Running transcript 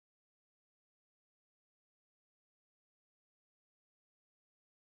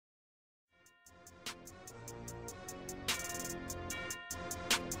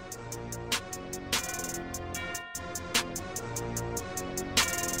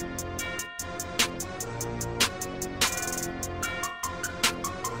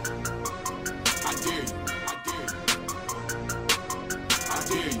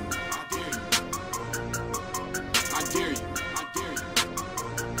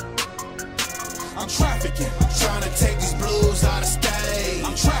I'm trafficking. Trying to take these blues out of state.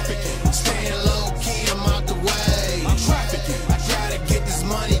 I'm trafficking. Staying low key, I'm out the way. I'm trafficking. I gotta get this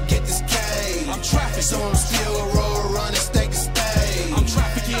money, get this K. I'm trafficking. So I'm still a roll, running, stake to stay. I'm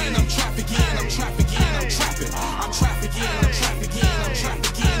trafficking. I'm trafficking. I'm trafficking. I'm trapping. I'm trafficking. I'm trafficking. I'm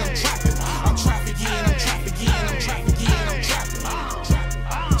trafficking. I'm trapping. I'm trafficking. I'm trafficking. I'm trafficking. I'm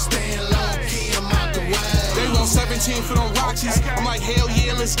trapping. Staying low key, I'm out the way. They want 17 for them Roxys. I'm like, hell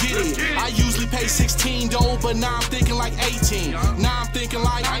yeah, let's get it. I usually pay 16 though, but now I'm thinking like 18. Now I'm thinking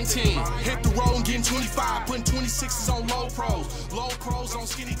like 19. Hit the road and getting 25, putting 26s on low pros. Low pros on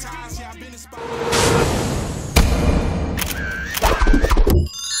skinny ties. Yeah, I've been inspired.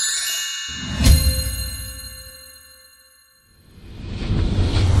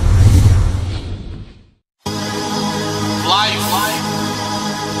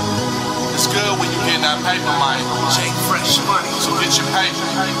 It's good when you get that paper, Mike. Jake Fresh money. So get your paper.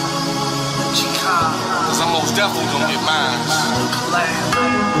 Cause I'm most definitely gonna get mine.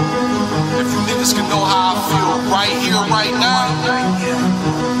 If you niggas can know how I feel right here, right now,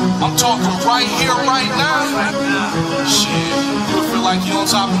 I'm talking right here, right now. Shit, you'll feel like you're on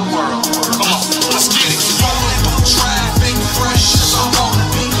top of the world. Come on, let's get it. Rolling through traffic, fresh as I wanna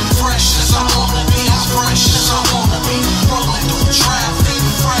be. Fresh as I wanna be. I'm fresh as I wanna be. Rolling through traffic,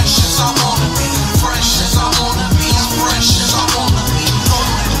 fresh as I wanna be. Fresh as I wanna be. I'm fresh as I wanna be.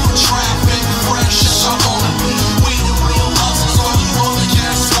 Rolling through traffic, fresh as I wanna be. We the real hustlers, all you other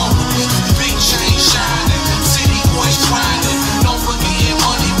cats wanna be. Big chain shining, city boys grinding. Don't forget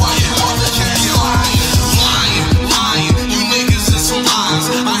money while you other cats lying. Lying, you niggas is some lies.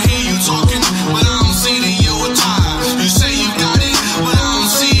 I hear you talking, but I don't see that you are tired. You say you got it, but I don't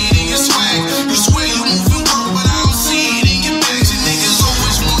see it in your swag. You swear you moving work, but I don't see it in your bags. You niggas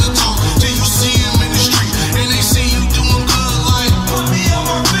always wanna talk till you see them in the street, and they see you doing good like put me on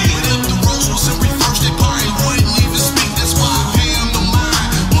my feet. But if the roles was in reverse, they probably wouldn't even speak. That's why I pay them no mind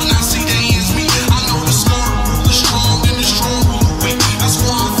when I see they ends me. I know the smart rule is strong and the strong rule is weak. That's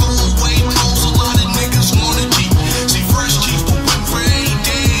why I throw away clothes a lot of niggas wanna keep. See, fresh keep the whip for any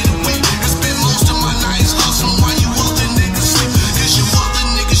day of the week. And spend most of my nights hustling while you other niggas sleep. Cause you other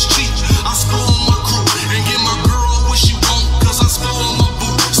niggas cheat. I spoil my crew and get my girl what she want, cause I spoil my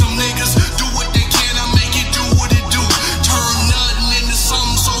boo. Some niggas do what they can, I make it do what it do. Turn nothing into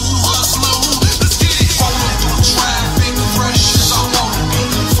something, so who hustler who? Let's get it. Rolling through traffic, fresh as I wanna be.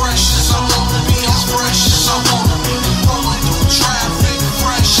 Fresh as I wanna be, I'm fresh as I wanna be. Rolling through traffic,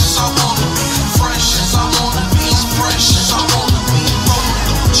 fresh as I wanna be. Fresh as I wanna be, I'm fresh as I wanna be. Rolling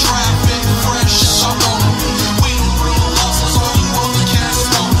through traffic, fresh as I wanna be. We the real hustlers, all you other cats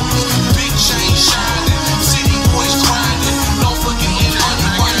wanna be. Big chain shining, city boys grinding. Don't forget your money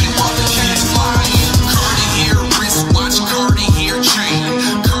while you other cats lying. Cartier wristwatch, Cartier chain,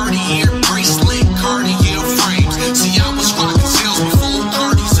 Cartier bracelet, Cartier frames. See, I was rocking sales before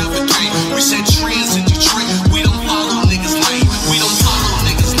Cardi's ever came. We set trends in Detroit, we don't follow niggas lane. We don't follow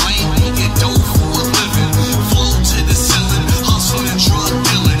niggas lane, we get dope for a living. Flow to the ceiling, hustling and drug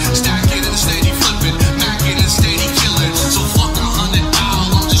dealing. Stacking and steady flipping, macking and steady killing. So fuck $100,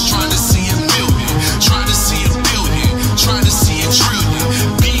 I'm just trying to see a million. Trying to see a billion, trying to see a trillion.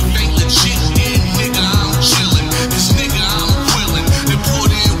 Beef ain't legit, then nigga, I'm chillin'. This nigga, I'm willing to put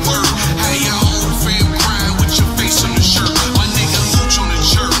in work. Hey, your whole fam crying with your face on the shirt. My nigga Luch on the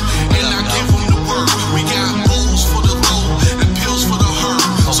jerk, and I give him the word. We got bowls for the low and pills for the hurt.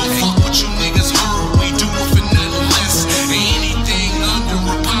 So fuck what you niggas heard, we do it for nothing less. Ain't anything under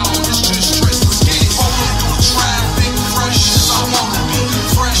a pound, it's just stress. Let's get it. Rolling through traffic, fresh as I wanna be.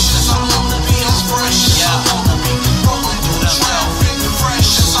 Fresh as I wanna be, I'm fresh as I wanna be. Rolling through traffic,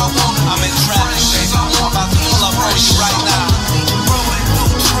 fresh as I wanna be. I'm in traffic, baby. I'm about to pull up on you right now. Rolling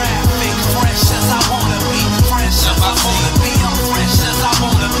through traffic, fresh as I wanna be. Fresh as I wanna be, I'm fresh as I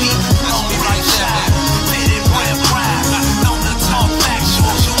wanna be. Known to right shine, fitted red prime. Known to talk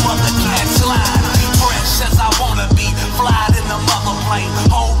factual, you other cats line. Fresh as I wanna be, fly in the mother plane.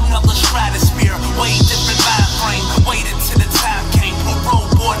 Whole nother stratosphere, way different mind frame. Waited till the time came, parole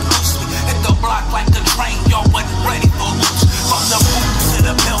board loosely. Hit the block like a train, y'all wasn't ready for loose. From the boot to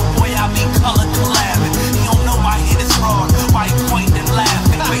the belt, boy, I be color collabing. You don't know my hit is raw, white point and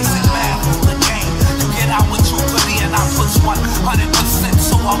laughing. Basic math, the game. You get out what you put in, I push 100%,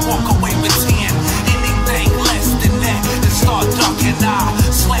 so I walk away with 10. Anything less than that, it start ducking. I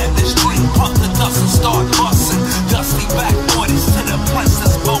slam this street, pump the dust and start busting. Dusty backboards to the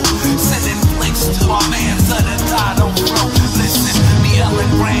princess boat, sending flicks to my man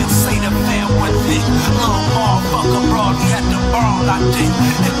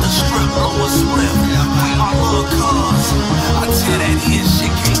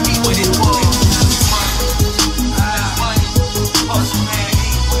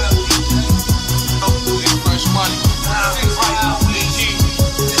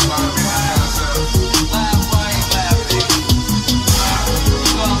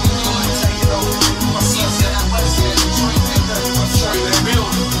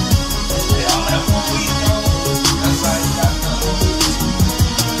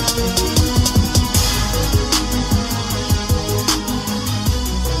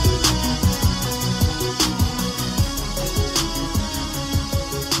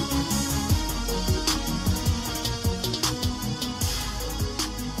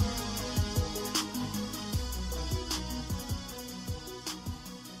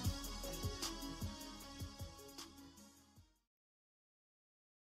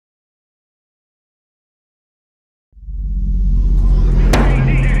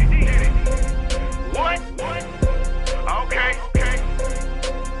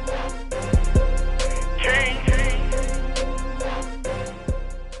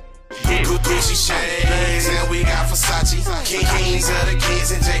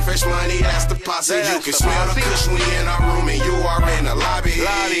posse. You can smell the kush when we in our room and you are in the lobby.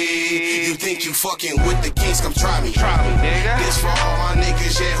 You think you fucking with the kings? Come try me. Nigga. This for all my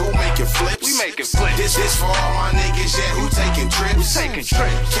niggas, yeah, who making flips? We making flips. This for all my niggas, yeah, who taking trips?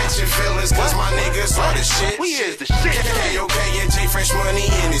 Catching feelings, cause my niggas are the shit. We is the shit. KOK and J Fresh Money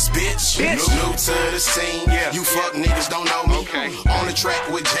in this bitch. New to the scene, Yeah. you fuck niggas don't know me. Okay. On the track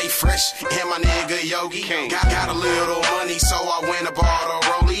with J Fresh and my nigga Yogi. Got a little money, so I went and bought a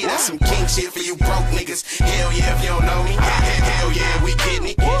rollie. That's some king shit for you broke niggas. Hell yeah, if you don't know me. Hell yeah, we getting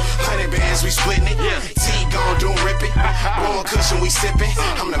it. 100 bands, we splitting it. T gon' do rip it. Blowing cushion, we sipping.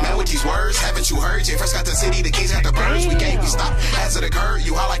 I'm the man with these words. Haven't you heard? J Fresh got the city, the kings got the birds. We can't be stopped as it occurred.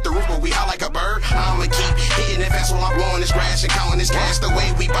 You high like the roof, but we high like a bird. I'ma keep hitting it fast while I'm blowing this grass and counting this cash. The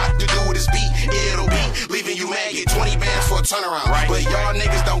way we bout to do this beat, it'll be leaving you mad. Get 20 bands for a turnaround. But y'all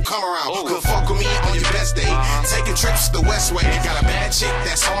niggas don't come around. Could fuck with me on your best day. Taking trips the west way. Got a bad chick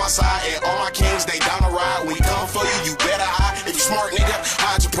that's on my side, and all my kings, they down the ride. We come for you, you better hide. If you smart nigga,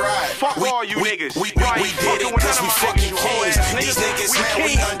 hide your pride. Fuck all you niggas. We did it cause we fucking kings. These niggas, man,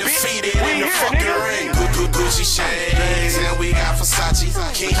 we undefeated in the fucking ring. Good Gucci shades, and we got Versace.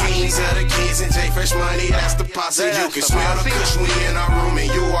 Kings of the kings and J Fresh Money, that's the posse. You can smell the kush when we in our room and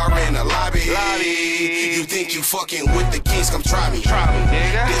you are in the lobby. You think you fucking with the kings? Come try me.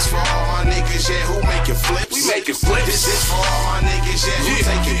 Nigga. This for all my niggas, yeah, who making flips? We making flips. This is for all my niggas, yeah, who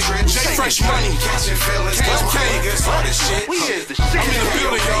taking trips? J Fresh Money. Catching feelings, cause my niggas are the shit. We is the shit. I'm in the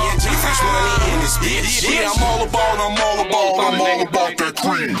building, y'all. J Fresh Money in this bitch. Yeah, I'm all about that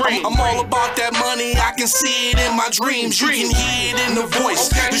cream. I'm all about that money, I can see it in my dreams. You can hear it in the voice.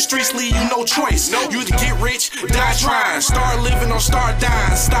 The streets leave you no choice. You either get rich, die trying. Start living or start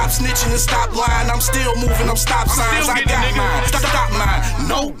dying. Stop snitching and stop lying. I'm still moving, I'm stop signs. I got mine. Stop mine.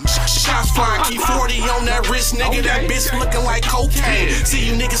 No shots flying. Keep 40 on that wrist, nigga. That bitch looking like cocaine. See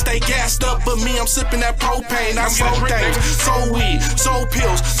you niggas stay gassed up, but me, I'm sipping that propane. I sold things, sold weed, sold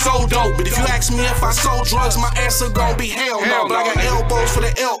pills, sold dope. But if you ask me if I sold drugs, my answer gon' be hell no. But I got elbows for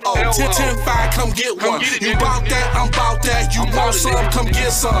the LO. 10-5, come get one. You bout that, I'm bout that. You want some, come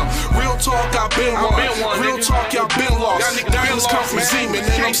get some. Real talk, I been one. Real talk, y'all been lost. Diamonds come from Zeman,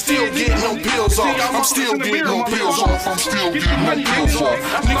 and I'm still getting them pills off. I'm still getting them pills off.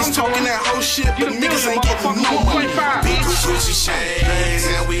 Niggas talking that whole shit, but niggas ain't getting no money. Gucci shades,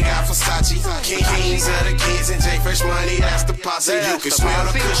 and we got Versace. Kings of the kings and J Fresh Money, that's the posse. You can smell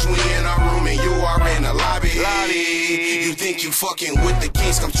the kush when we in our room and you are in the lobby. You think you fucking with the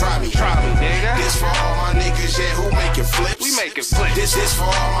kings? Come try me. This for all my niggas, yeah, who making flips? We making flips. This for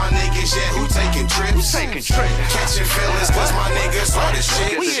all my niggas, yeah, who taking trips? Catching feelings, cause my niggas are the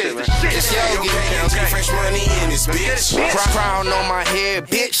shit. We is the shit. It's Yogi and J Fresh Money in this bitch. Crown on my head,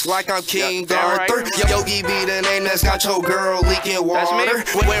 bitch, like I'm King that Arthur. right? Yogi be the name that's got your girl leaking water.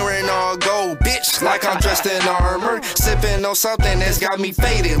 Wearing all gold, bitch, like I'm dressed in armor. Sipping on something that's got me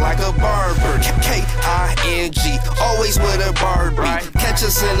faded like a barber. K-I-N-G, always with a Barbie. Catch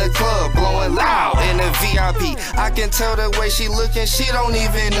us in the club, blowing loud in the VIP. I can tell the way she looking, she don't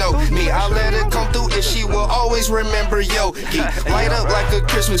even know me. I let her come through and she will always remember Yogi. Light up like a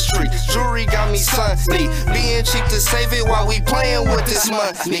Christmas tree, jewelry got me sunny. Being cheap to save it while we playing with this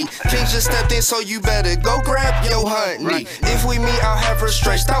money. King just stepped in, so you better go grab your honey. If we meet, I'll have her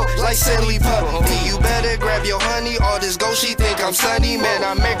stretched out like Sally Puppy. You better grab your honey, all this gold, she think I'm sunny. Man,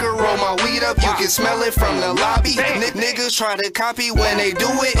 I make her roll my weed up, you can smell it from the lobby. Niggas try to copy, when they do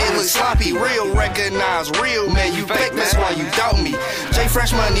it, it looks sloppy. Real recognize real, man, you fake, that's why you doubt me. J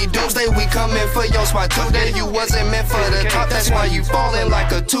Fresh Money Doomsday, we coming for your spot today. You wasn't meant for the top, that's why you falling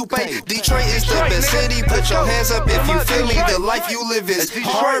like a toupee. Detroit is the best city, put your hands up if you feel me. The life you live is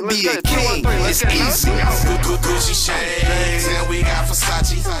hard, be a king, it's easy. Gucci shades, and we got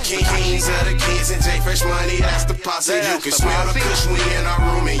Versace. Kings of the kings and J Fresh Money, that's the posse. You can smell the kush when we in our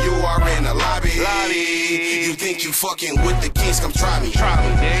room and you are in the lobby. You think you fucking with the kings? Come try me.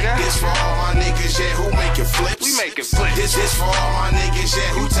 This for all my niggas, yeah, who making flips? We making flips. This for all my niggas,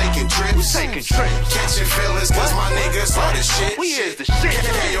 yeah, who taking trips? Catching feelings, cause my niggas are the shit. We is the shit.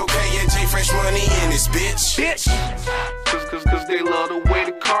 KOK and J Fresh Money in this bitch. Cause they love the way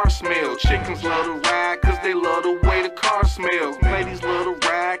the car smell. Chickens love to ride cause they love the way the car smells. Ladies love to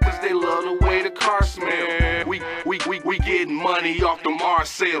ride cause they love the way the car smell. We getting money off them R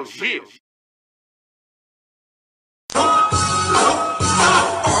sales, yeah.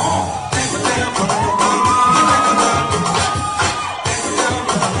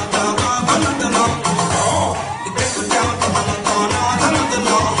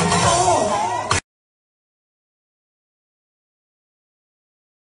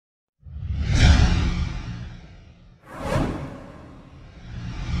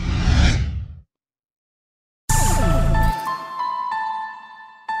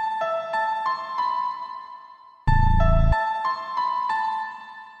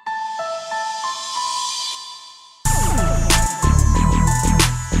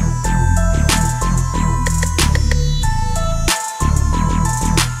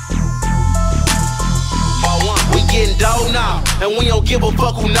 dough now. And we don't give a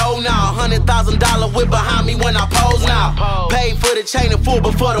fuck who know now. $100,000 whip behind me when I pose now. Paid for the chain and full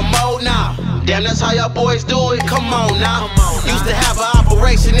before the mode now. Damn, that's how y'all boys do it. Come on now. Used to have an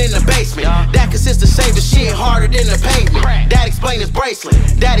operation in the basement that consists of shaving shit harder than the pavement. That explain his bracelet,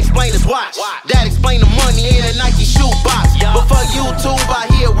 that explain his watch, that explain the money in a Nike shoe box. But for YouTube, I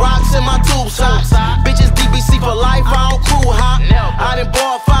hear rocks in my tube socks. Bitches DBC for life, I don't cool hop. I done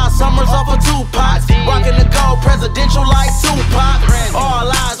bought 5 summers off of 2 pots. Rockin' the gold presidential like Tupac. All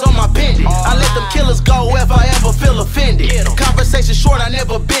eyes on my pendant. I let them killers go if I ever feel offended. Conversation short, I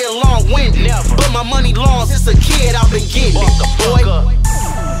never been long-winded. But my money long since a kid, I've been getting it. Boy,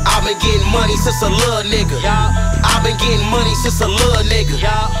 I've been getting money since a little nigga. I've been getting money since a little nigga.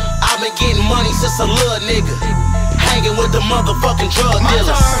 I've been getting money since a little nigga. Hanging with the motherfucking drug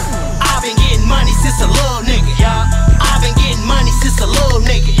dealers. I've been getting money since a little nigga. I've been getting money since a little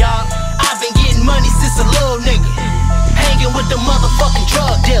nigga. I've been getting money since a little nigga. Hanging with the motherfucking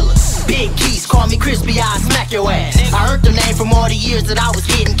drug dealers. Big Keys, call me crispy, I smack your ass. I earned the name from all the years that I was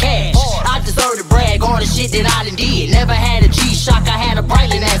getting cash. I deserve to brag on the shit that I done did. Never had a G-Shock, I had a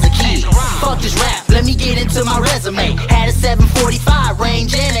Breitling as a kid. Fuck this rap, let me get into my resume. Had a 745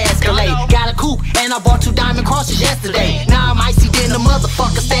 range and Escalade. Got a coupe and I bought 2 diamond crosses yesterday. Now I'm icy than the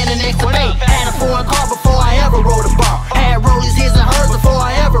motherfucker standing next to me. Had a foreign car before I ever rode a bar. Had rollies, his and hers before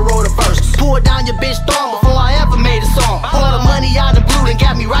I ever wrote a verse. Pulled down your bitch thumb before I ever made a song. All the money out of blue and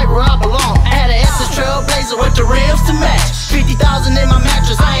got me right where I belong. Had an Essence Trailblazer with the rims to match. 50,000 in my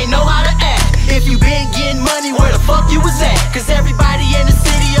mattress, I ain't know how to act. If you been getting money, where the fuck you was at? Cause everybody in the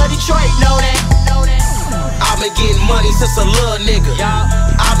city of Detroit know that. I've been getting money since a little nigga.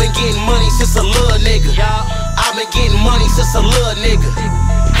 I've been getting money since a little nigga. I've been getting money since a little nigga.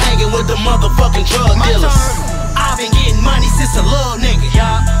 Hanging with the motherfucking drug dealers. I've been getting money since a little nigga.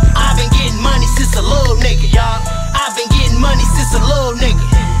 I've been getting money since a little nigga. I've been getting money since a little nigga.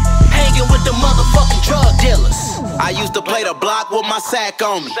 Hanging with the motherfucking drug dealers. I used to play the block with my sack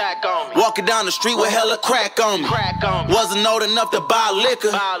on me. Walking down the street with hella crack on me. Wasn't old enough to buy liquor,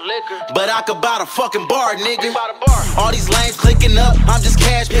 but I could buy the fucking bar, nigga. All these lanes clicking up, I'm just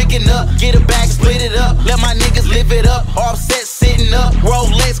cash picking up. Get a bag, split it up, let my niggas live it up. Offset sitting up,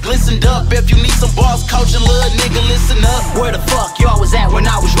 Rolex glistened up. If you need some boss coaching, little nigga, listen up. Where the fuck y'all was at when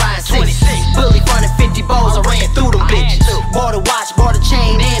I was riding 26? Bully fronted 50 bows, I ran through them bitches. Bought a watch, bought a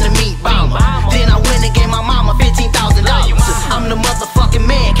chain and a meat bomber. Then I went and gave my mama $15,000. I'm the motherfucking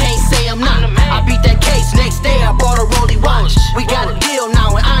man, can't say I'm not. I beat that case, next day I bought a rollie watch. We got a deal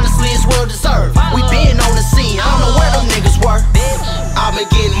now and honestly it's well deserved. We been on the scene, I don't know where them niggas were. I've been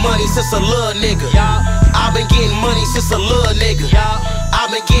getting money since a little nigga. I've been getting money since a little nigga.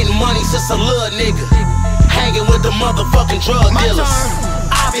 I've been getting money since a little nigga. Hanging with the motherfucking drug dealers.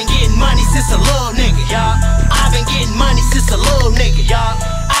 I've been getting money since a little nigga. I've been getting money since a little nigga.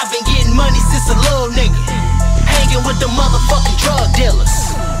 I've been getting money since a little nigga. Hanging with the motherfucking drug dealers.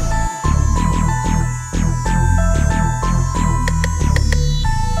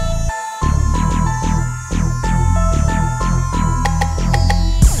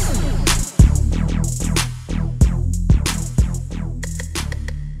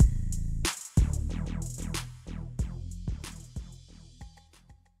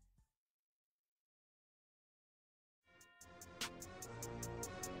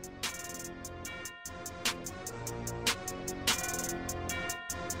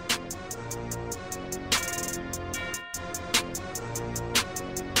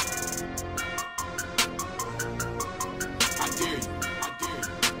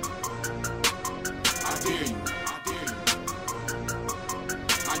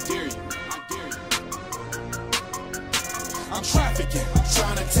 I'm trafficking,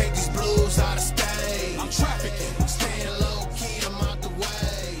 trying to take these blues out of state. I'm trafficking, staying low key, I'm out the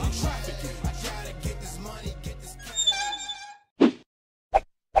way. I'm trafficking, I gotta get this money, get this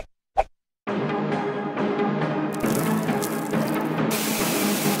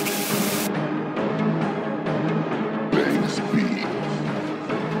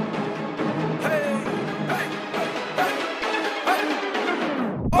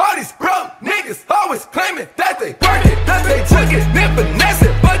All these broke niggas always claiming that they work it, that they took it, then finesse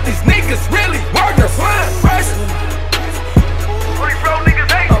it, but these niggas really work it. Applying pressure. All these broke niggas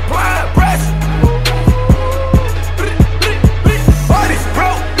ain't applying pressure. All these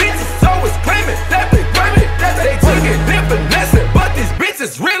broke bitches always claiming that they work it, that they took it, then finesse it, but these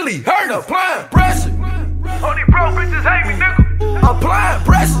bitches really hurt. Applying pressure. All these broke bitches hate me, nigga. Applying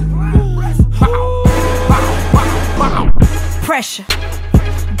pressure. Pressure.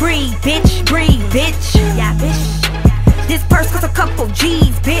 Breathe, bitch, breathe, bitch. Yeah, bitch. This purse cost a couple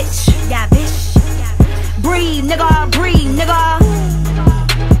G's, bitch. Yeah, bitch. Breathe, breathe, nigga.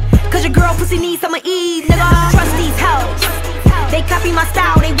 Cause your girl pussy needs some Eve, nigga. Trust these hoes. They copy my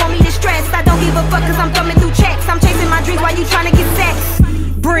style, they want me to stress. I don't give a fuck cause I'm thumbing through checks. I'm chasing my dreams while you trying to get sex.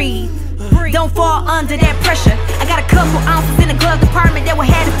 Breathe. Don't fall under that pressure. I got a couple ounces in the glove department that will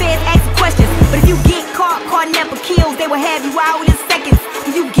have the feds asking questions. But if you get caught never kills, they will have you out in seconds.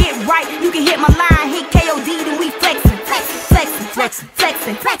 When you get right, you can hit my line, hit KOD, then we flexing.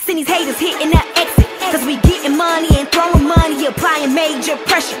 Flexing these haters hitting that exit. Cause we getting money and throwing money, applying major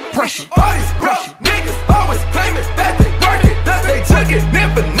pressure. All these broke niggas always claiming that they work it, that they took it,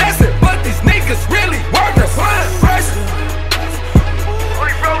 and finesse it. But these niggas really work it. Applying pressure. All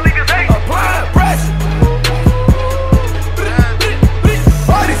these broke niggas ain't applying pressure.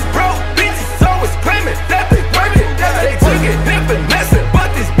 All these broke bitches always claiming that they work it, that they took it, and finesse it. But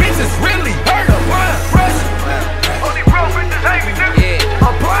these bitches really hurt. Applying pressure. All these broke bitches hate me, nigga.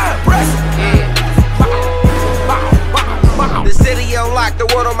 Applying pressure. The city on lock, the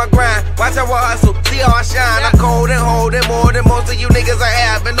world on my grind. Watch how I hustle, see how I shine. I'm cold and holding more than most of you niggas I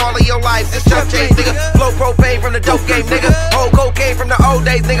have in all of your life. This chump change, nigga. Blow propane from the dope game, nigga. Hold cocaine from the old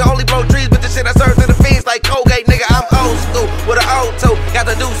days, nigga. Only blow trees, but the shit I serve to the fiends like Colgate, nigga. I'm old school with an old toe. Got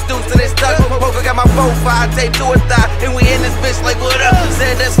the deuce to this tuck. Poker got my 4-5 tape to a thigh. And we in this bitch like, what up?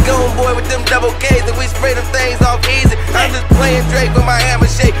 Said that's Goon Boy with them double K's. And we spray them things off easy. I'm just playing Drake with my hammer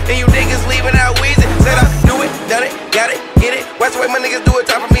shake. And you niggas leaving out wheezy. Said I do it, done it, got it, get it. Watch the way my niggas do it,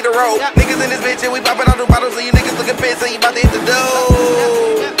 time for me to roll. Niggas in this bitch and we popping all the bottles. And you niggas looking pissed and you about to hit the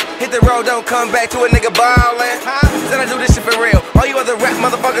dough. Hit the road, don't come back to a nigga ballin'. Said I do this shit for real. All you other rap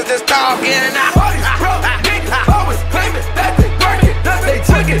motherfuckers just talking. All these broke niggas always claiming that they work it, that they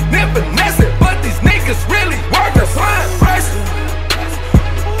took it, and finesse it. But these niggas really work it. Applying pressure.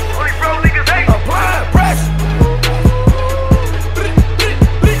 All these broke niggas ain't applying pressure.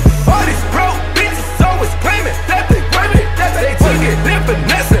 All these broke bitches always claiming that they work it, that they took it, and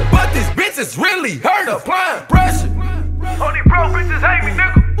finesse it. But these bitches really hurt. Applying pressure. All these broke bitches hate me,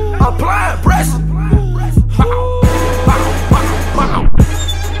 nigga. Applying pressure.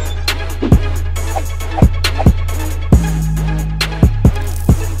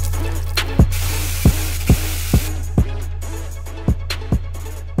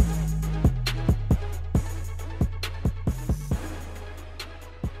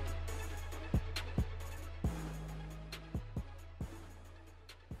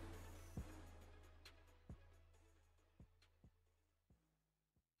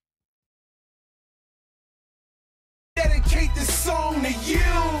 Dedicate this song to you.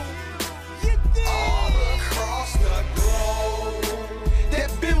 All across the globe,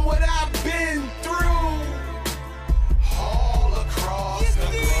 that's been what I've been through. All across the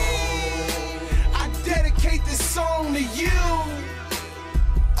globe, I dedicate this song to you.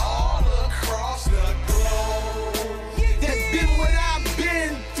 All across the globe, that's been what I've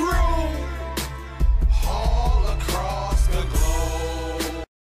been through. All across the globe.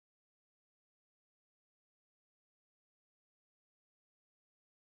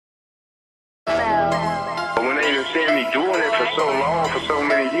 When they been seeing me doing it for so long, for so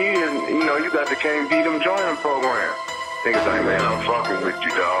many years, you know, you got the Can't Beat 'em joining program. Niggas like, man, I'm fucking with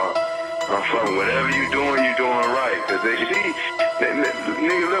you, dog. I'm fucking whatever you doing right. Cause they see,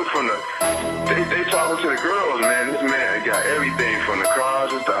 niggas look from the, they talking to the girls, man. This man got everything from the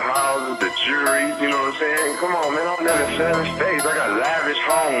closets, the houses, the jewelry, you know what I'm saying? Come on, man, I'm living 7 states. I got lavish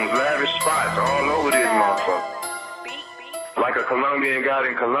homes, lavish spots all over this motherfucker. Like a Colombian got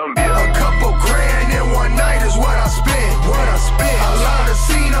in Colombia. A couple grand in one night is what I spent. A lot of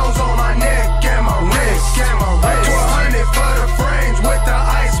casinos on my neck and my wrist. 1200 for the frames with the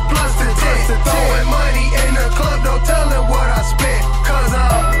ice plus the tint. Throwing money in the club, no telling what I spent. Cause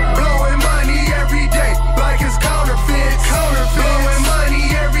I'm blowing money every day like it's counterfeit. Blowing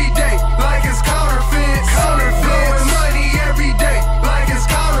money every day like it's counterfeit. Blowing money every day like it's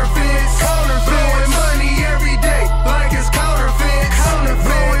counterfeit. Blowing money every day like it's counterfeit.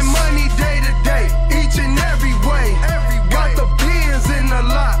 Blowing money day to day, each and every way. Got the beers in the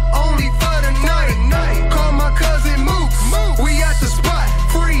lot, only for the night. Call my cousin Mooks, we at the spot.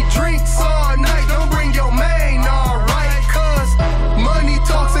 Free drinks all night, don't bring your main, alright? Cause money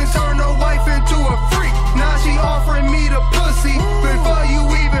talks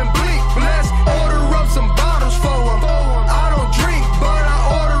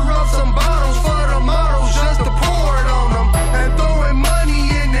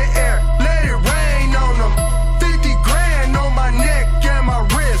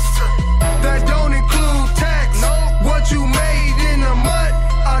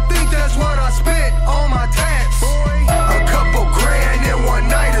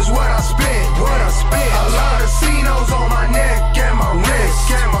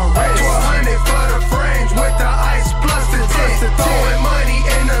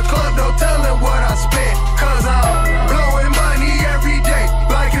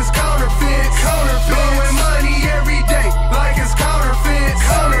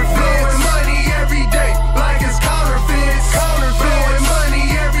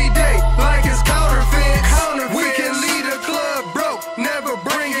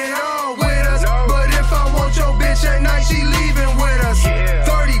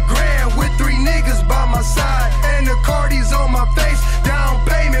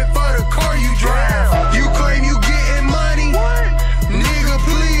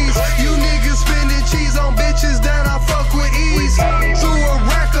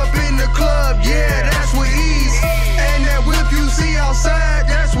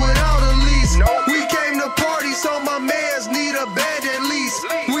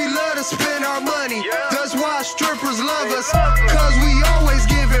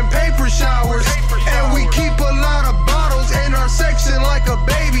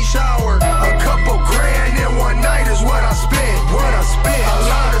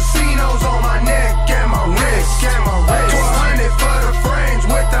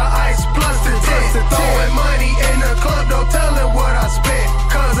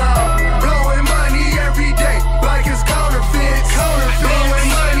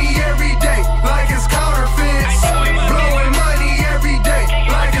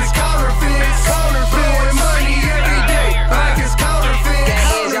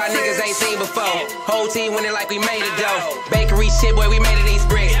shit, boy, we made it these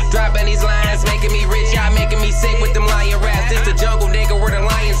bricks. Dropping these lines, making me rich. Y'all making me sick with them lion raps. This the jungle, nigga, where the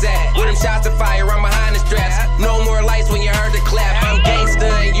lions at. With them shots of fire, I'm behind the straps. No more lights when you heard the clap. I'm gangsta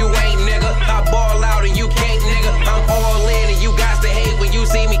and you ain't, nigga. I ball out and you can't, nigga. I'm all in and you got to hate when you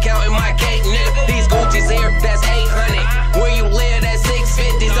see me counting my cake, nigga. These Gucci's here, that's 800. Where you live, that's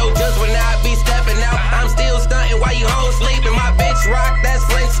 650. So just when I be stepping out, I'm still stunting while you hoes sleeping. My bitch rock, that's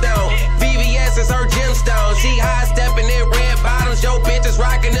Flintstone. VVS is her gemstone. She high stepping in red bottoms. Yo, bitch is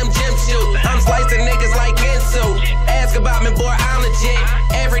rocking them gym shoes. I'm slicing niggas like Ginsu. Ask about me, boy, I'm legit.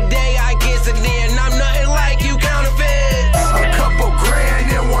 Every day I get it in. I'm nothing like you counterfeit. A couple grand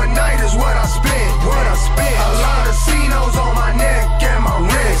in one night is what I spent. A lot of C-Nos on my neck and my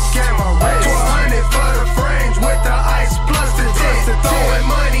wrist. 200 for the frames with the ice plus the tint. Throwing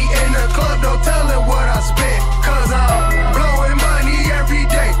money in the club, no telling what I spent. Cause I'm blowing money every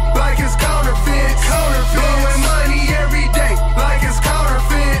day like it's counterfeit. Blowing money every day like it's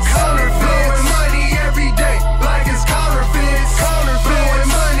counterfeit. Blowing money every day like it's counterfeit. Blowing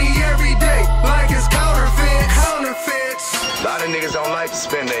money every day like it's counterfeit. A lot of niggas don't like to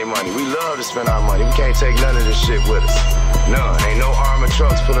spend their money. We love to spend our money. We can't take none of this shit with us. None. Ain't no armored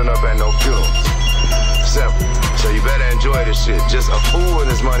trucks pulling up at no funerals. Simple. So you better enjoy this shit. Just a fool and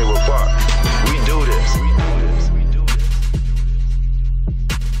his money will park. We do this.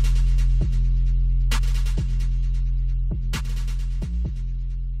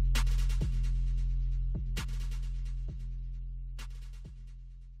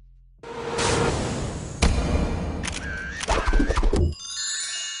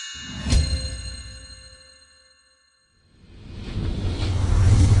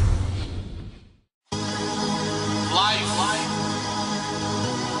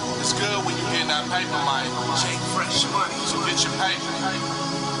 It's good when you getting that paper, Mike. Fresh money. So get your paper.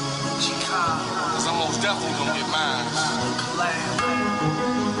 Cause I'm most definitely gonna get mine.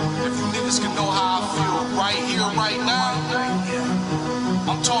 If you niggas can know how I feel right here, right now,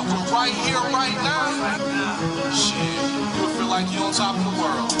 I'm talking right here, right now. Shit, you'll feel like you're on top of the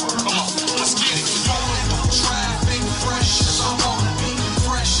world. Come on, let's get it. Rolling through traffic, fresh as I wanna be.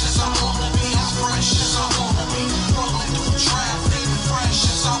 Fresh as I wanna be. I'm fresh as I wanna be. Rolling through traffic, fresh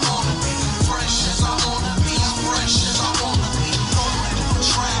as I wanna be. Fresh as I wanna be. I'm fresh as I wanna be. Rolling through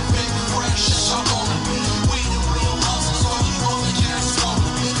traffic, fresh as I wanna be. We the real hustlers, all you other cats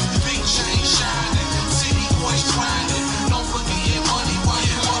wanna be. Big chain shining, city boys grinding. Don't forget your money while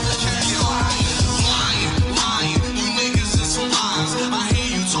you other cats lying. You niggas is some lies. I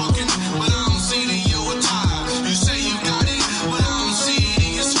hear you talking, but I don't see it in your attire. You say you got it, but I don't see it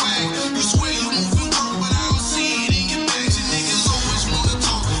in your swag. You swear you moving work, but I don't see it in your bags. You niggas always wanna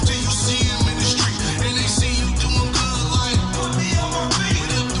talk till you see them in the street, and they see you doing good like put me on my feet. But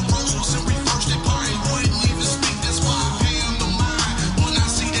if the roles was in reverse, they probably wouldn't even speak. That's why I pay them no mind when I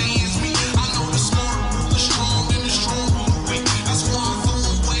see they ends me. I know the smart rule the strong and the strong rule the weak. That's why I throw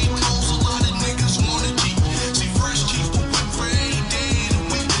away clothes a lot of niggas wanna keep. See, fresh keep the whip for every day of the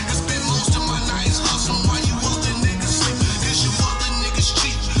week. I spend most of my nights hustling while you other niggas sleep. Cause you other niggas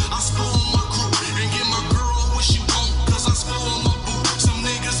cheat. I spoil my crew and get my girl what she want. Cause I spoil my boo. Some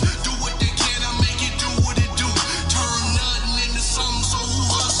niggas do what they can, I make it do what it do. Turn nothing into something, so who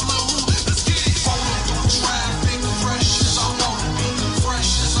hustler who? Let's get it. Rolling through traffic, fresh as I wanna be.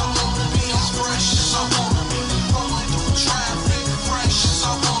 Fresh as I wanna be. I'm fresh as I wanna be. Rolling through traffic, fresh as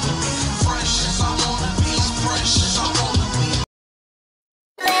I wanna be. Fresh as I wanna be. I'm fresh as I wanna be.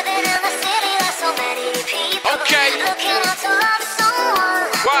 Living in the city, there's so many people. Okay. Looking out to love someone.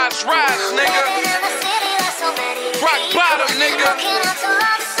 Rise, nigga. Living in the city, there's so many Rock people. bottom, nigga. Looking out to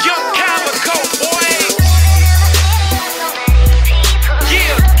love someone. Young Calico, boy.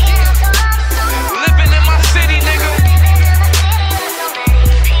 Yeah. Living in my city, nigga.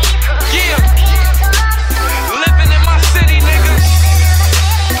 Yeah. Living in my city, nigga.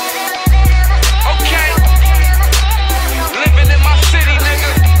 Okay. Living in my city,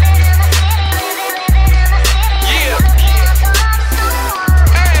 nigga. Yeah.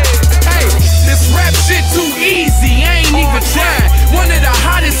 Hey, this rap shit too easy, I ain't even trying. One of the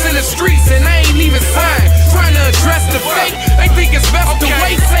hottest in the streets and I ain't even signed. Trying to address the fake, they think it's best to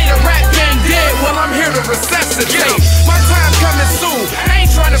wait. Say the rap game dead, well I'm here to resuscitate. My time coming soon, I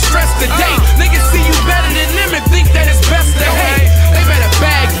ain't trying to stress the date. Niggas see you better than them and think that it's best to hate. They better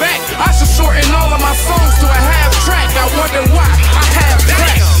bag back, I should shorten all of my songs to a half track. I wonder why I have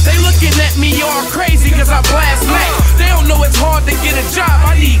crack. They looking at me all crazy cause I blast Mac. They don't know it's hard to get a job,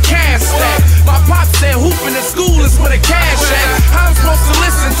 I need cash stack. My pop said hooping in school is for the cash at. I'm supposed to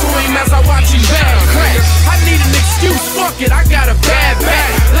listen to him as I watch him bag crack. I need an excuse, fuck it, I got a bad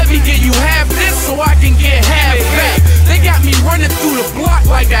back. Let me get you half this so I can get half back. They got me running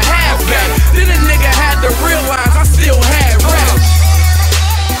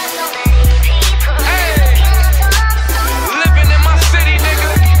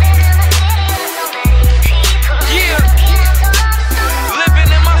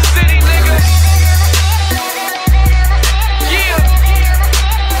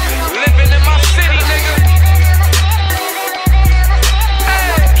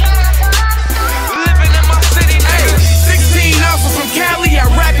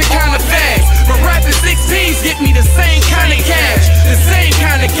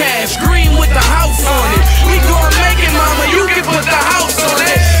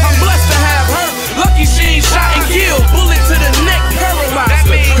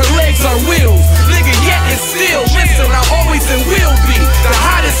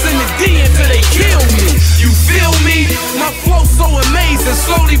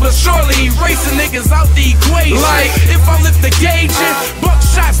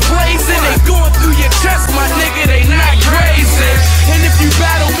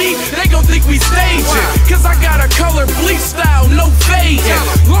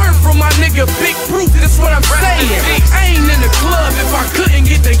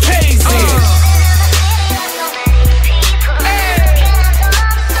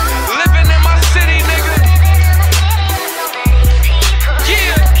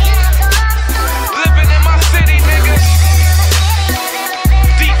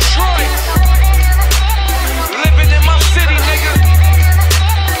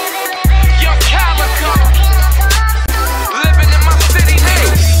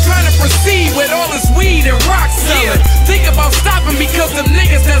laughing because them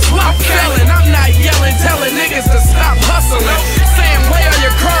niggas that's what I'm feeling. I'm not yelling, telling niggas to stop hustling. Saying play all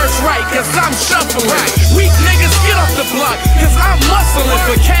your cards right, cause I'm shuffling. Weak niggas get off the block, cause I'm muscling.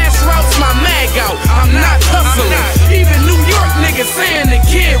 For cash routes, my mag out, I'm not hustling. Even New York niggas saying the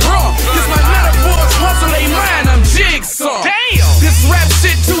kid raw, cause my metaphors hustle ain't mine, I'm jigsaw. This rap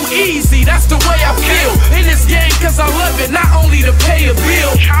shit too easy, that's the way I feel. In this game cause I love it, not only to pay a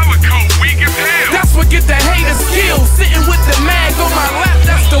bill. That's what get the haters killed. Sitting with the mag on my lap,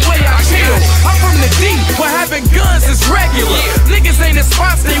 that's the way I chill. I'm from the D, where having guns is regular. Niggas ain't in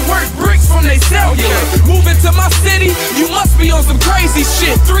spots, they work bricks from they cellular. Moving to my city, you must be on some crazy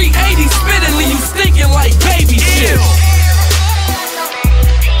shit. 380 spitting, leave you stinking like baby shit.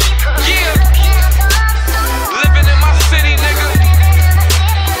 Yeah, living in my city, nigga.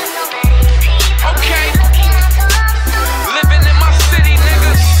 Okay, living in my city,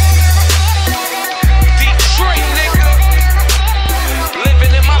 nigga. Detroit, nigga.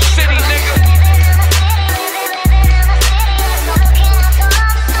 Living in my city, nigga.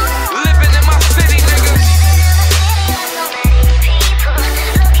 Living in my city, nigga.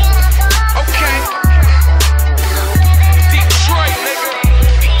 Okay. Detroit, nigga.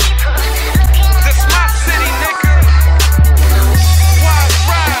 This my city, nigga. Wise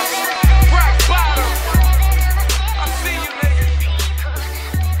rise, rock bottom. I see you, nigga.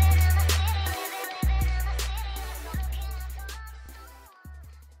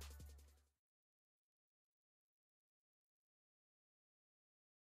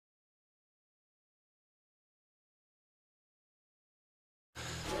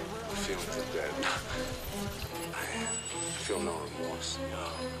 I feel no remorse.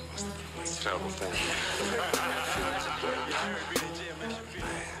 It's a terrible thing.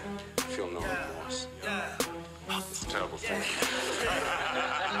 I feel no remorse. It's a terrible thing.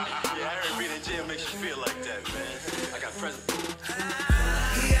 Yeah, I being in jail makes you feel like that, man. I got presents.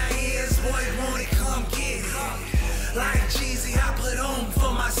 Boy, want it, come get it. Like Jeezy, I put on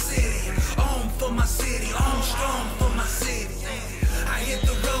for my city. On for my city, on strong for my city. I hit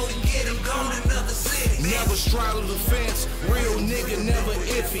the road and get him gone another city. Never straddle the fence, real nigga never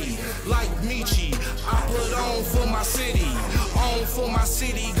iffy. Like Michi, I put on for my city. On for my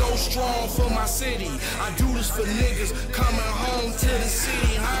city, go strong for my city. I do this for niggas coming home to the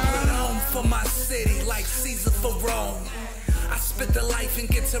city, huh? Put on for my city like Caesar for Rome. I spit the life and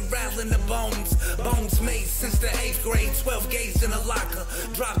get to rattling the bones. Bones made since the 8th grade, 12 gauge in a locker.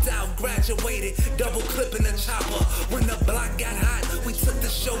 Dropped out, graduated, double clipping the chopper. When the block got hot, we took the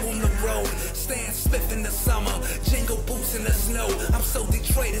show on the road. Stan Smith in the summer, jingle boots in the snow. I'm so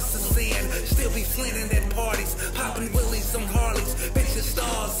Detroit, it's a sin. Still be flinting at parties, popping willies on Harleys. Bitches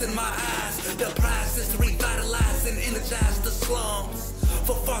stars in my eyes. The prize is to revitalize and energize the slums.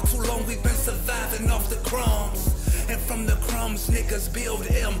 For far too long we've been surviving off the crumbs. And from the crumbs, niggas build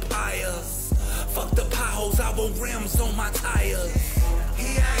empires. Fuck the potholes, I want rims on my tires.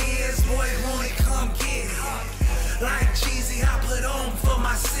 Here I is, boy, want it, come get it. Like Jeezy, I put on for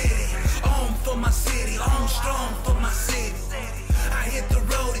my city. On for my city, on strong for my city. I hit the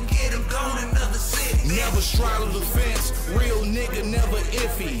road and get him gone another city. Never straddle the fence, real nigga never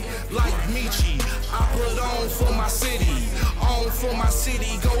iffy. Like Michi, I put on for my city. On for my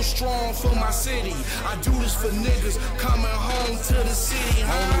city, go strong for my city. I do this for niggas coming home to the city.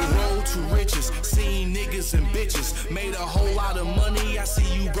 On the road to riches, seeing niggas and bitches. Made a whole lot of money, I see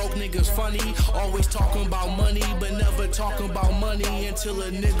you broke niggas funny. Always talking about money, but never talking about money until a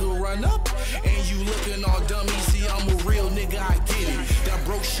nigga run up and you looking all dummy. See, I'm a real nigga, I get it. That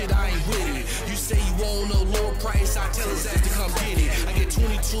broke shit, I ain't with it. You say you want a lower price, I tell his ass to come get it. I get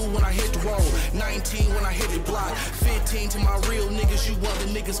 22 when I hit the road, 19 when I hit the block, 15 to my real niggas. You other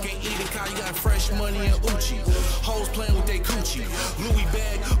niggas can't eat it, cause you got fresh money and Uchi. Hoes playing with they coochie. Louis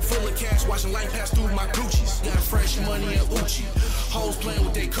bag full of cash, watching light pass through my Gucci's. Got fresh money and Uchi. Hoes playing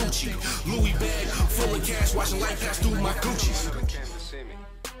with they coochie. Louis bag full of cash, watching light pass through my Gucci's. Came to see me.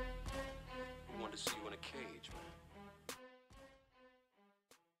 I wanted to see you in a cage, man.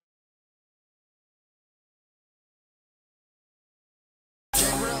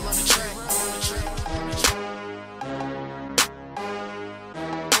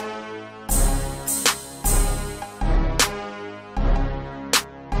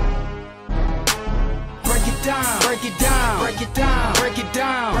 Break it down, break it down, break it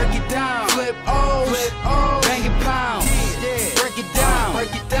down, break it down, flip O's, bang it pound, break it down,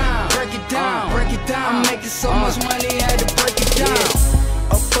 break it down, break it down, break it down. I'm making so much money, I had to break it down.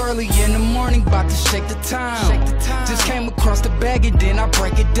 A early in the morning, about to shake the town. Just came across the bag and then I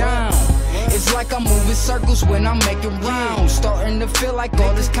break it down. It's like I'm moving circles when I'm making rounds. Starting to feel like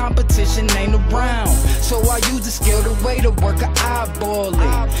all this competition ain't around. So I use the skill the way to work, I eyeball it.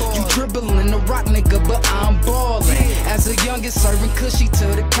 You dribbling the rock, nigga, but I'm ballin'. As a youngest serving cushy to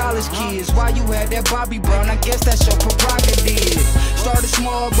the college kids. Why you had that Bobby Brown, I guess that's your prerogative. Started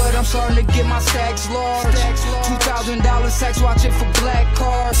small, but I'm starting to get my stacks large. $2,000 sacks watching for black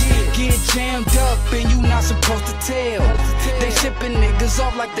cars. Get jammed up and you not supposed to tell. They shipping niggas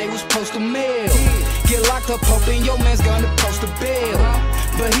off like they was supposed to mail. Get locked up hoping your man's gonna post a bail.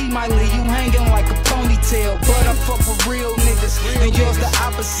 But he might leave you hanging like a ponytail. But I fuck with real niggas, and yours the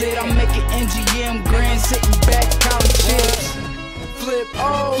opposite. I'm making MGM grand, sitting back, counting chips. Flip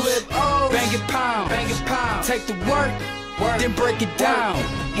O's, bang it pound, take the work, then break it down.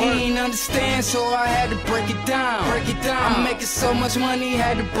 He ain't understand, so I had to break it down. I'm making so much money,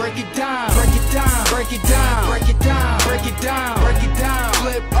 had to break it down. Break it down.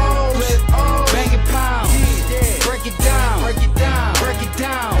 Flip O's, bang it pound. Break it down.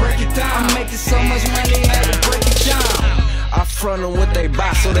 I'm making so much money, had to break it down. I front them with they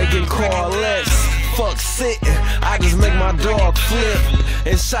box so they can call less. Fuck sitting, I just make my dog flip.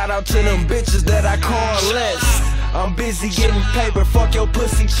 And shout out to them bitches that I call less. I'm busy getting paper, fuck your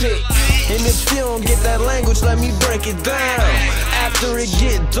pussy chick. And if you don't get that language, let me break it down. After it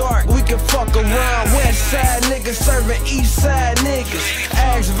get dark, we can fuck around. West side niggas serving east side niggas.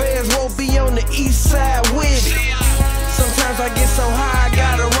 Axe Vans won't be on the east side with it. Sometimes I get so high, I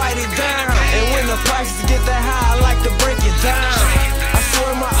gotta write it down. And when the prices get that high, I like to break it down. I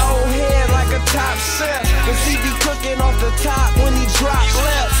swear my old head like a top chef, cause he be cooking off the top when he drop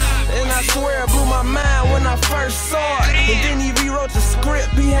left. And I swear it blew my mind when I first saw it. And then he rewrote the script,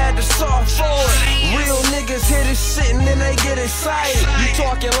 he had to saw for it. Real niggas hear this shit and then they get excited. You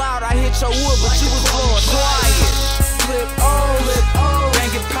talking loud, I hit your wood, but you was blowing quiet. Flip O's,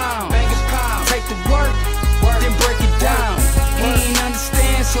 bang it pound, take the work, then break it down. He ain't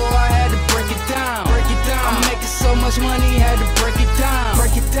understand, so I had to break it down. I'm making so much money, had to break it down.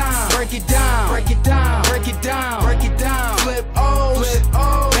 Break it down. Flip O's,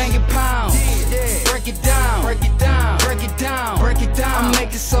 bang it pound. Break it down. I'm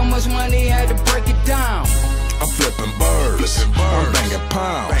making so much money, had to break it down. I'm flipping birds, I'm banging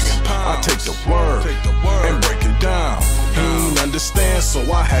pounds. I take the word and break it down. He ain't understand, so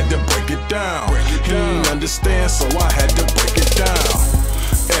I had to break it down. He ain't understand, so I had to break it down.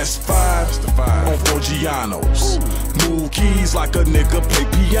 S5 on Forgianos. Move keys like a nigga play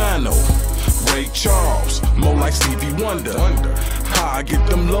piano. Ray Charles, more like Stevie Wonder. How I get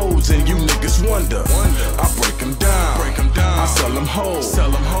them loads and you niggas wonder. I break them down, I sell them whole.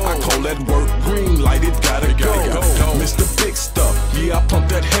 I call that work green light, it gotta go. Mr. Big Stuff, yeah, I pump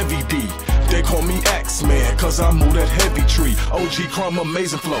that heavy D. They call me Axeman, cause I move that heavy tree. OG Crumb,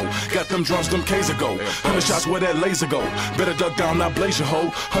 amazing flow. Got them drums, them K's ago. 100 shots where that laser go. Better duck down, not blaze your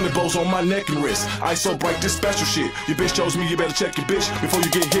hoe. 100 bows on my neck and wrist. Ice so bright, this special shit. Your bitch chose me, you better check your bitch before you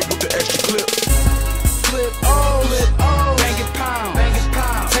get hit with the extra clip. Flip O's, bang it pound.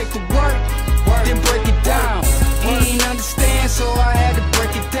 Take the work, then break it down. He ain't understand, so I had to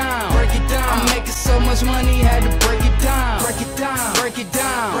break it down. I'm making so much money, had to break it down. Break it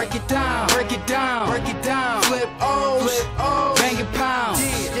down. Flip O's, bang it pound.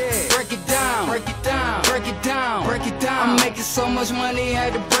 Break it down. I'm making so much money,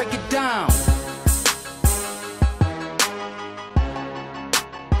 had to break it down.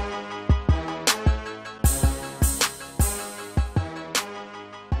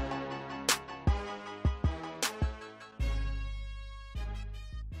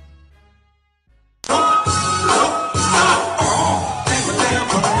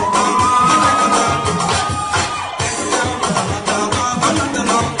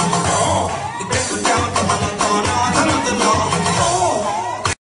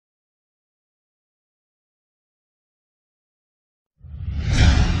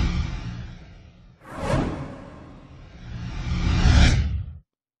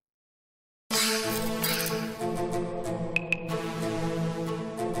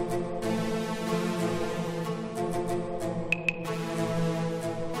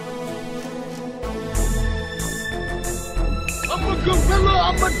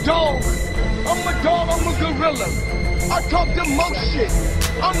 I'm a dog. I'm a gorilla. I talk the most shit.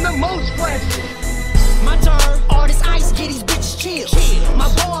 I'm the most flashy. My turn. All this ice, get these bitches chill.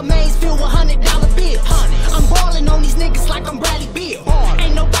 My ball maze filled with $100 bills. I'm balling on these niggas like I'm Bradley Beal.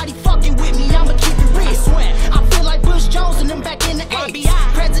 Ain't nobody fucking with me, I'ma keep it real. I feel like Bush Jones and them back in the 80s.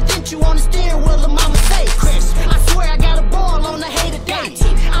 Presidential on the steering wheel of Mama Say. I swear I got a ball on the hater day.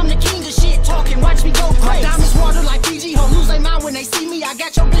 I'm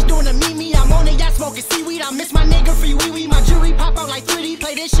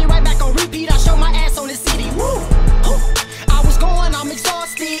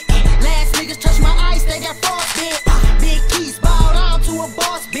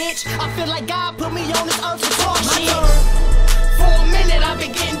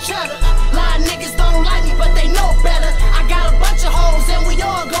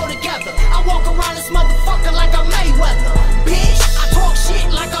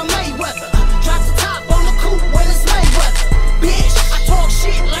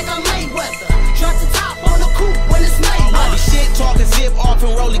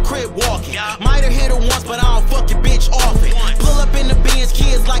Might have hit her once, but I don't fuck your bitch often. Pull up in the Benz,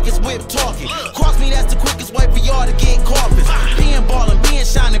 kids like it's whip talking. Cross me, that's the quickest way for y'all to get coffins. Being ballin', being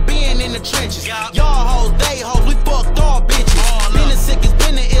shining, being in the trenches. Y'all hoes, they hoes, we fucked all bitches. Been the sickest,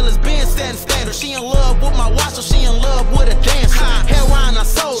 been the illest, been setting standards. She in love with my watch, so she in love with a dancer. Heroin, I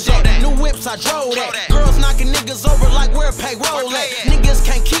sold that. New whips, I drove that. Girls knocking niggas over like where payroll at. Niggas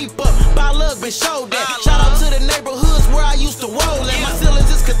can't keep up, by luck been showed that. Shout out to the neighborhoods where I used to roll at. My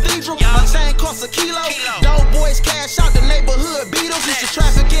ceilings is cathedral, my chain costs a kilo. Dope boys cash out the neighborhood Beatles. Used to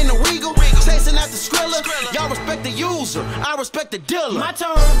traffic in the Regal, chasing after Skrilla. Y'all respect the user, I respect the dealer. My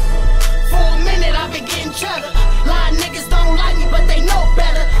turn. For a minute I've been getting cheddar. Lot of niggas don't like me, but they know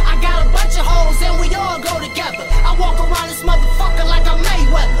better. I got a bunch of hoes and we all go together. I walk around this motherfucker like I'm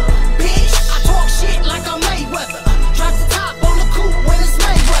Mayweather. Bitch, I talk shit like I'm Mayweather. Drop the top on the coupe when it's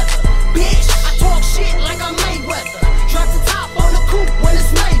Mayweather. Bitch, I talk shit like I'm Mayweather. Drop the top on the coupe when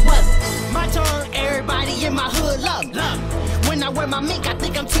it's Mayweather. My turn, everybody in my hood love me. When I wear my mink, I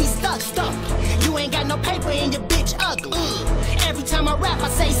think I'm T-stuck. You ain't got no paper and your bitch ugly. Every time I rap, I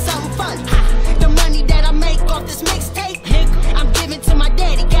say something funny. The money that I make off this mixtape, I'm giving to my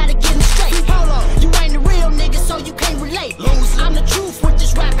daddy, gotta get him straight. Hold on, you ain't a real nigga, so you can't relate. I'm the truth with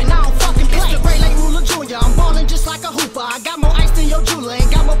this rapping, I don't fucking play. It's the Ray Lake Ruler Jr., I'm ballin' just like a hooper. I got more ice than your jeweler,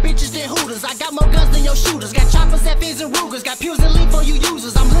 ain't got more bitches than Hooters. I got more guns than your shooters, got choppers, FMGs, and Rugers. Got pews and leaf for you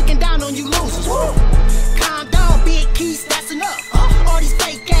users, I'm looking down on you losers. Woo. Calm down, big keys, that's enough. All these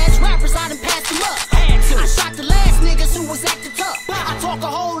fake ass rappers, I done passed them up. I shot the last niggas who was acting tough. I talk a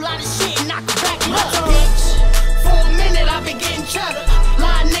whole lot of shit and I can back it up. Bitch, for a minute I've been getting cheddar.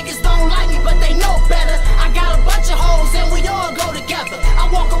 Lot of niggas don't like me, but they know better. I got a bunch of hoes and we all go together.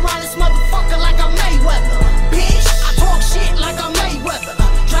 I walk around this motherfucker like I'm Mayweather. Bitch, I talk shit like I'm Mayweather.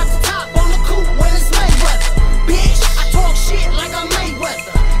 Drop the top on the coupe when it's Mayweather. Bitch, I talk shit like I'm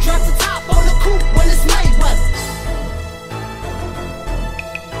Mayweather. Drop the top on the coupe when it's Mayweather.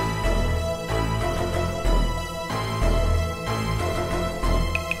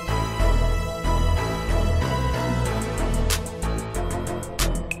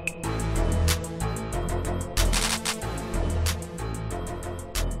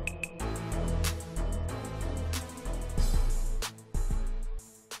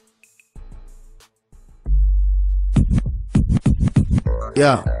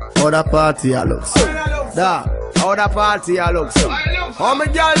 Yeah, how the party a looks. Da, how the party a looks. How me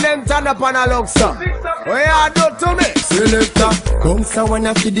girl them turn up and a looks. What you do to me? Selector, come so when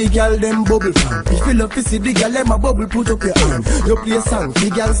I feed the girl them bubble fan. If you love to see the girl them a bubble, put up your hand. You play a song,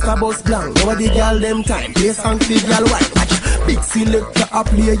 the girl star bus blank. Now the girl them time, play a song, the girl white. Watch, big selector a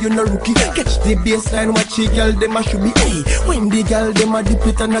play, you no rookie. Catch the baseline, watch the girl them a should be. Hey, when the girl them a dip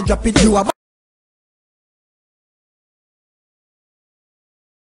it and a drop it, you a.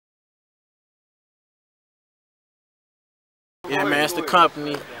 Yeah, man, it's the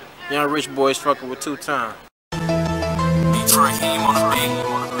company. Young rich boys fucking with 2 times. Detroit Heem on the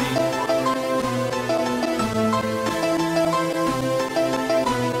beat.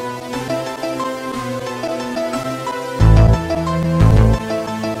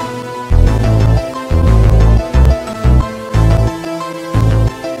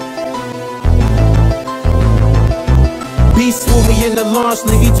 Beast with me in the launch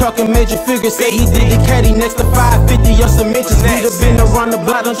league, he talking major figures. Say he did the caddy next to 550 or some inches. We'd have been around the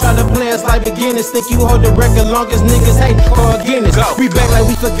block, don't try to play us like beginners. Think you hold the record longest, niggas hate call Guinness. We back like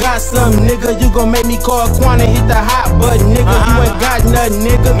we forgot something, nigga. You gon' make me call Quanta, hit the hot button, nigga. You ain't got nothing,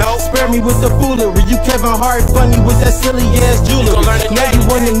 nigga. Spare me with the foolery. You Kevin Hart funny with that silly ass jewelry. Now you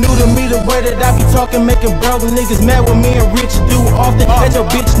wasn't new to me the way that I be talking, making broke niggas mad with me and Rich do often. At your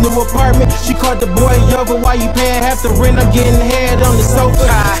bitch new apartment, she called the boy over while you paying half the rent. I'm getting head on the sofa.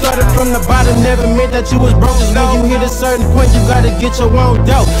 Started from the bottom, never meant that you was broke. Just when you hit a certain point, you gotta get your own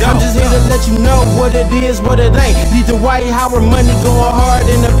dough. I'm just here to let you know what it is, what it ain't. Need the White Howard money going hard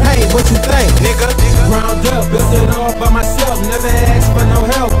in the paint. What you think, nigga? Round up, built it all by myself. Never asked for no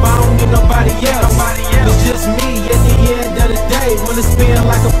help. I don't need nobody else. It's just me at the end of the day. Wanna spin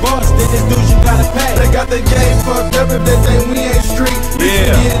like a boss, then it's dudes you gotta pay. They got the game fucked up if they think we ain't street.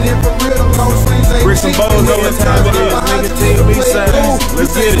 Yeah. Get it in for real, long sleeves ain't Bricks and bones know what time it is. Nigga, TV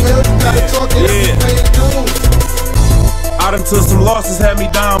let's get it. Yeah. I done took some losses, had me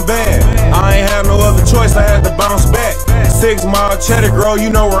down bad. I ain't had no other choice, I had to bounce back. 6 Mile cheddar, girl, you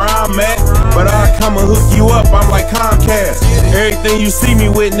know where I'm at. But I come and hook you up, I'm like Comcast. Everything you see me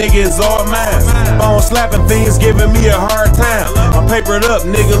with, nigga, is all mine. bone slapping fiends giving me a hard time. I'm papered up,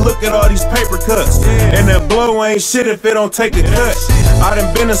 nigga, look at all these paper cuts. And that blow ain't shit if it don't take a cut. I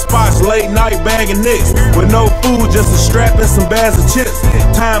done been in spots late night bagging nicks with no food, just a strap and some bags of chips.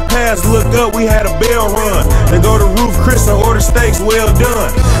 Time passed, look up, we had a bell run. Then go to Roof Chris and order steaks well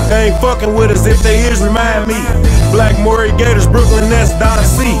done. They ain't fucking with us, if they is, remind me. Black Murray Gators, Brooklyn Nets, Donna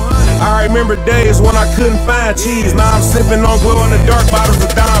C. I remember days when I couldn't find cheese. Now I'm sipping on glow in the dark bottles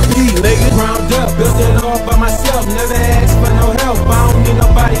of Don P, nigga. Ground up, built it all by myself. Never asked for no help, I don't need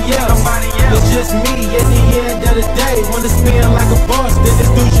nobody else. It's just me at the end of the day. Wanna spin like a boss, then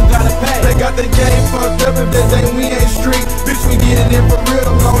this dude you gotta pay. They got the game fucked up if they think we ain't street. Bitch, we get it in for real,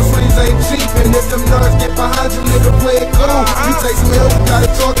 them long sleeves ain't cheap. And if them nerds get behind you, nigga, play it cool. You take some help, you gotta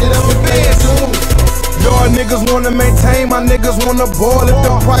talk it up and pay it too. Y'all niggas wanna maintain, my niggas wanna ball. If the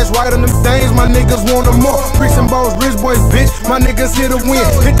price right on them things, my niggas want them more. Freaks and balls, rich boys, bitch, my niggas here to win.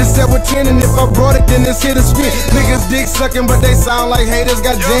 Hit the set with 10, and if I brought it, then it's here to spin. Niggas dick sucking, but they sound like haters.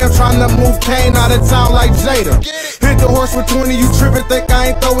 Got jammed trying to move Kane out of town like Jada. Hit the horse with 20, you trippin', think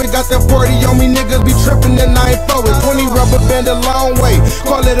I ain't throw it. Got that 40 on me, niggas be trippin', and I ain't throw it. 20 rubber band a long way,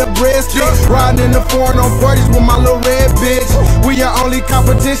 call it a breadstick. Riding in the foreign on parties with my little red bitch. We our only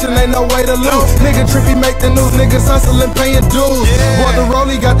competition, ain't no way to lose. Nigga trippy make the news, niggas hustlin', paying dues. Boy, the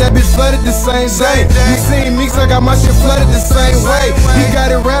rollie got that bitch flooded the same day. You seen me, so I got my shit flooded the same way. He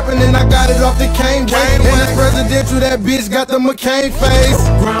got it rapping, and I got it off the Kane way. And it's presidential, that bitch got the McCain face.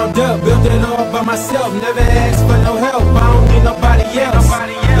 Ground up, built it all by myself. Never asked for no help, I don't need nobody else.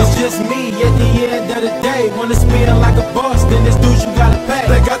 It's just me at the end of the day. Wanna spin like a boss, then this dude you gotta pay.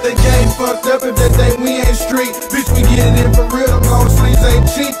 They got the game fucked up if they think we ain't street. Bitch, we get it in for real, them long sleeves ain't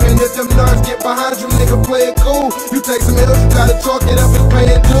cheap. And if them nerds get behind you, nigga, play it cool. You take some L's, you gotta talk it up and pay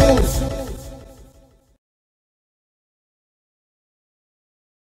it dues.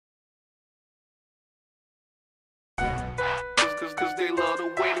 Cause they love the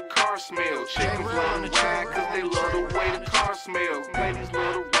way the car smell. Chickens love to ride cause they love the way the car smell. Ladies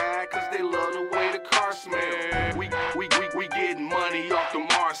love to ride cause they love the way the car smell. We getting money off the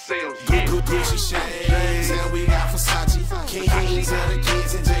Marcells. Yeah. Gucci shades, and we got Versace. Kings and the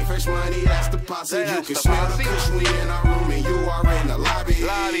kids and J Fresh money, that's the posse. You can smell the kush when we in our room and you are in the lobby.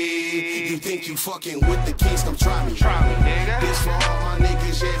 You think you fucking with the kings, come try me.